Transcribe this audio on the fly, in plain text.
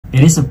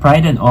It is a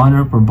pride and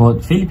honor for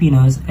both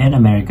Filipinos and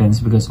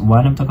Americans because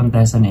one of the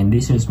contestants in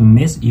this year's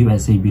Miss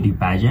USA beauty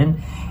pageant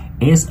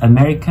is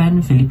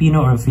American,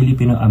 Filipino, or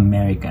Filipino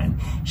American.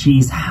 She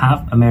is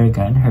half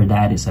American, her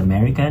dad is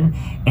American,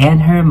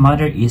 and her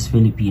mother is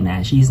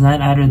Filipina. She is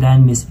none other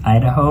than Miss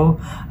Idaho.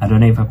 I don't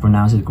know if I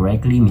pronounced it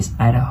correctly. Miss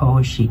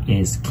Idaho, she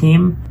is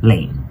Kim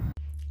Layne.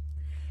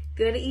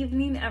 Good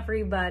evening,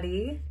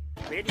 everybody.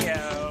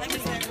 Video.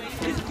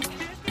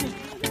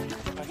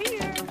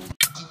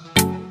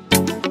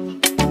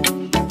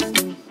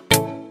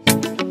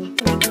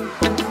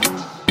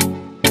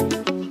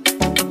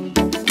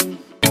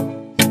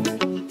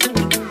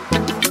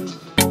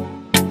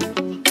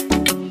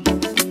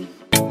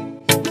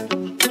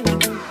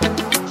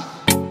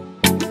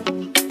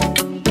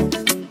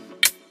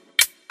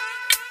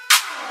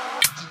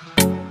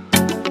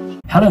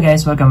 Hello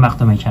guys, welcome back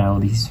to my channel.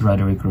 This is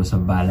Cruz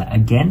Zabala.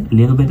 Again, a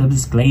little bit of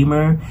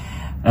disclaimer.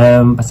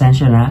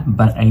 Pasensya na,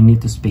 but I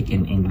need to speak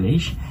in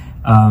English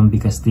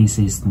because this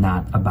is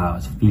not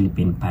about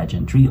Philippine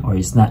pageantry, or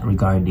it's not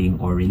regarding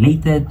or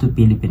related to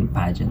Philippine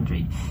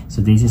pageantry. So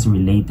this is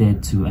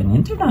related to an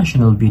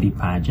international beauty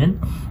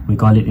pageant. We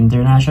call it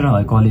international.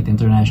 I call it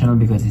international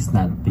because it's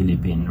not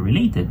Philippine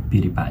related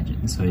beauty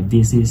pageant. So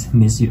this is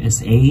Miss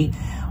USA,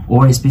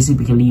 or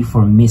specifically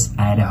for Miss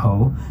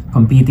Idaho,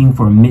 competing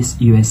for Miss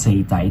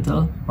USA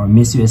title or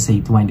Miss USA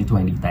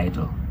 2020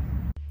 title.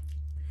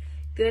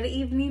 Good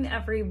evening,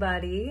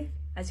 everybody.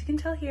 As you can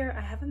tell here,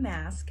 I have a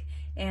mask,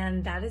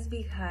 and that is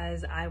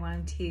because I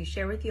wanted to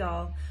share with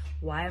y'all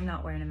why I'm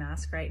not wearing a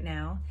mask right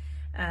now.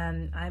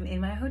 I'm in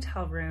my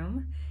hotel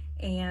room,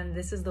 and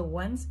this is the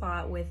one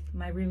spot with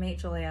my roommate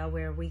Julia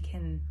where we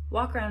can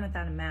walk around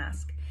without a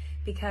mask,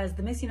 because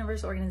the Miss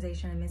Universe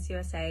organization and Miss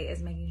USA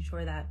is making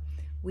sure that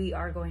we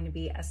are going to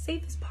be as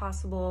safe as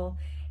possible,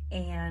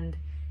 and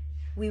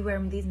we wear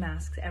these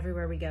masks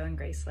everywhere we go in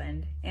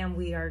Graceland, and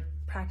we are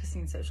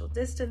practicing social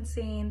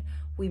distancing.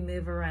 We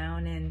move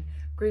around in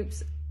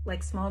groups,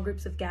 like small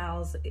groups of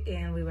gals,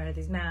 and we wear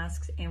these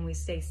masks, and we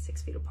stay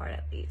 6 feet apart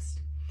at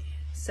least.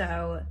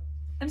 So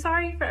I'm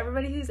sorry for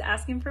everybody who's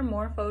asking for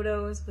more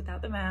photos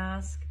without the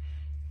mask.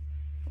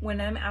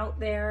 When I'm out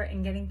there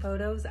and getting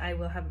photos, I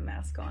will have a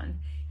mask on,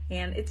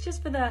 and it's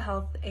just for the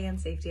health and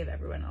safety of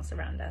everyone else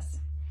around us.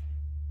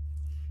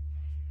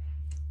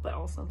 But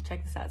also,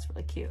 check this out, it's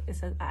really cute. It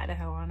says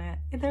Idaho on it.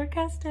 They're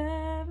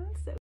custom.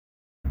 So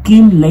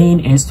Kim Layne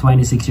is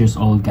 26 years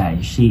old,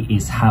 guys. She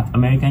is half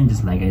American,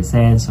 just like I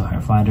said. So her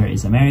father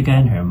is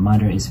American, her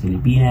mother is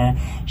Filipina.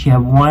 She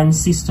have one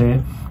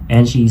sister,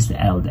 and she's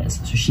the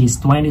eldest. So she's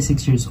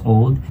 26 years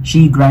old.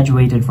 She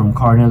graduated from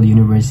Cornell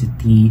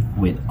University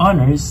with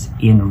honors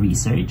in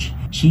research.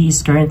 She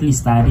is currently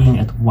studying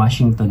at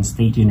Washington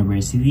State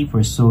University,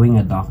 pursuing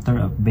a Doctor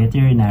of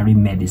Veterinary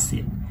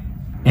Medicine.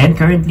 And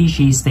currently,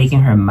 she is taking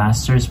her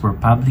Master's for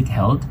Public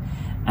Health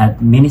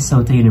at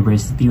Minnesota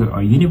University,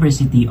 or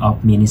University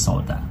of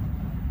Minnesota.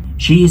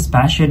 She is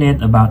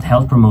passionate about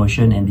health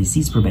promotion and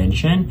disease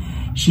prevention.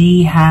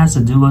 She has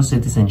a dual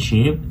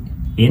citizenship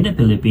in the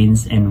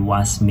Philippines and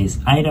was Miss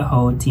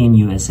Idaho Teen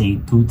USA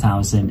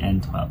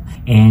 2012.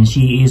 And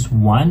she is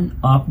one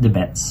of the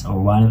bets, or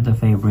one of the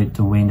favorite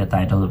to win the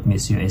title of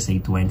Miss USA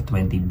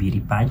 2020 beauty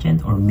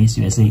pageant, or Miss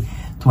USA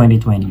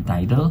 2020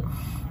 title.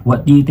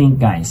 What do you think,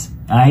 guys?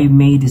 I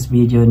made this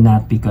video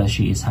not because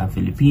she is half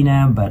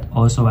Filipina, but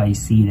also I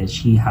see that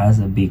she has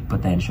a big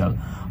potential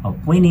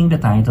of winning the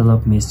title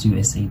of Miss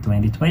USA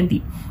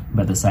 2020.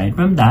 But aside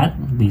from that,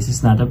 this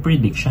is not a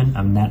prediction.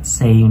 I'm not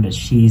saying that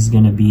she's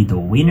gonna be the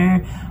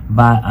winner,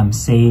 but I'm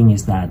saying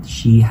is that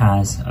she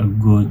has a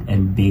good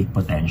and big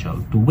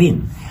potential to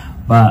win.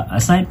 But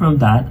aside from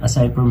that,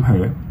 aside from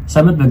her,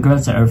 some of the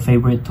girls that are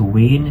favorite to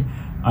win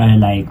are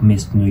like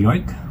Miss New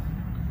York,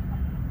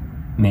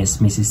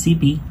 Miss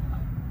Mississippi,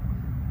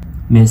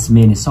 Miss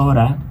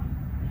Minnesota,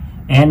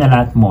 and a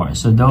lot more.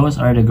 So those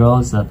are the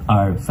girls that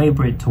are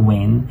favorite to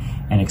win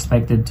and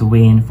expected to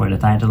win for the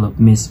title of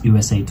Miss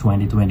USA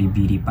 2020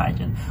 beauty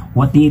pageant.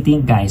 What do you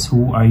think, guys?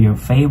 Who are your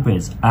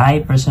favorites?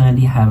 I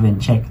personally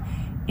haven't checked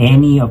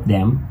any of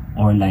them,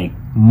 or like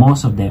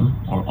most of them,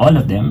 or all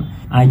of them.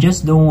 I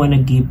just don't want to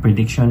give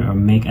prediction or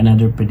make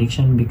another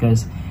prediction,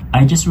 because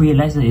I just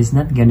realized that it's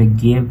not gonna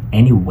give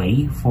any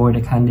way for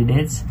the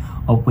candidates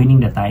of winning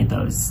the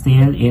title.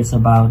 Still, it's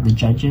about the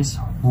judges,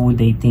 who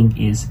they think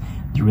is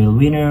the real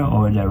winner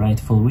or the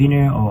rightful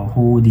winner, or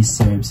who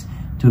deserves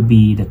to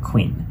be the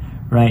queen,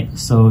 right?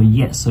 So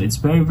yes, so it's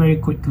very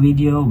quick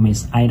video.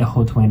 Miss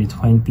Idaho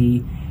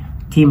 2020,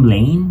 Kim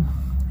Layne,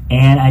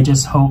 and I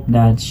just hope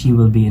that she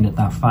will be in the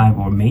top 5,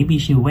 or maybe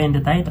she'll win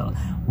the title.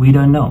 We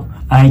don't know.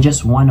 I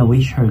just want to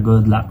wish her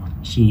good luck.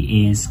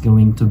 She is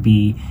going to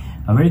be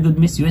a very good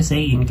Miss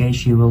USA in case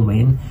she will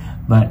win.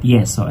 But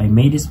yes, so I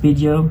made this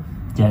video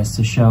just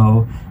to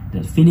show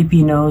that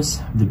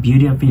Filipinos, the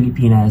beauty of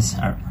Filipinas,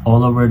 are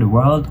all over the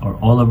world, or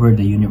all over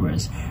the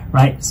universe,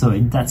 right? So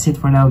that's it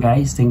for now,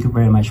 guys. Thank you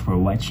very much for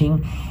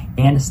watching,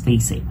 and stay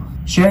safe.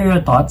 Share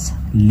your thoughts,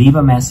 leave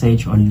a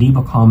message, or leave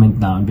a comment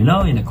down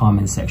below in the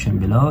comment section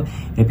below.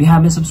 If you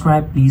haven't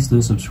subscribed, please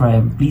do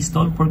subscribe. Please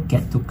don't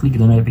forget to click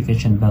the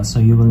notification bell so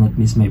you will not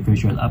miss my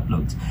virtual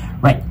uploads.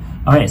 Right.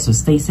 Alright, so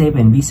stay safe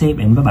and be safe,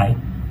 and bye-bye.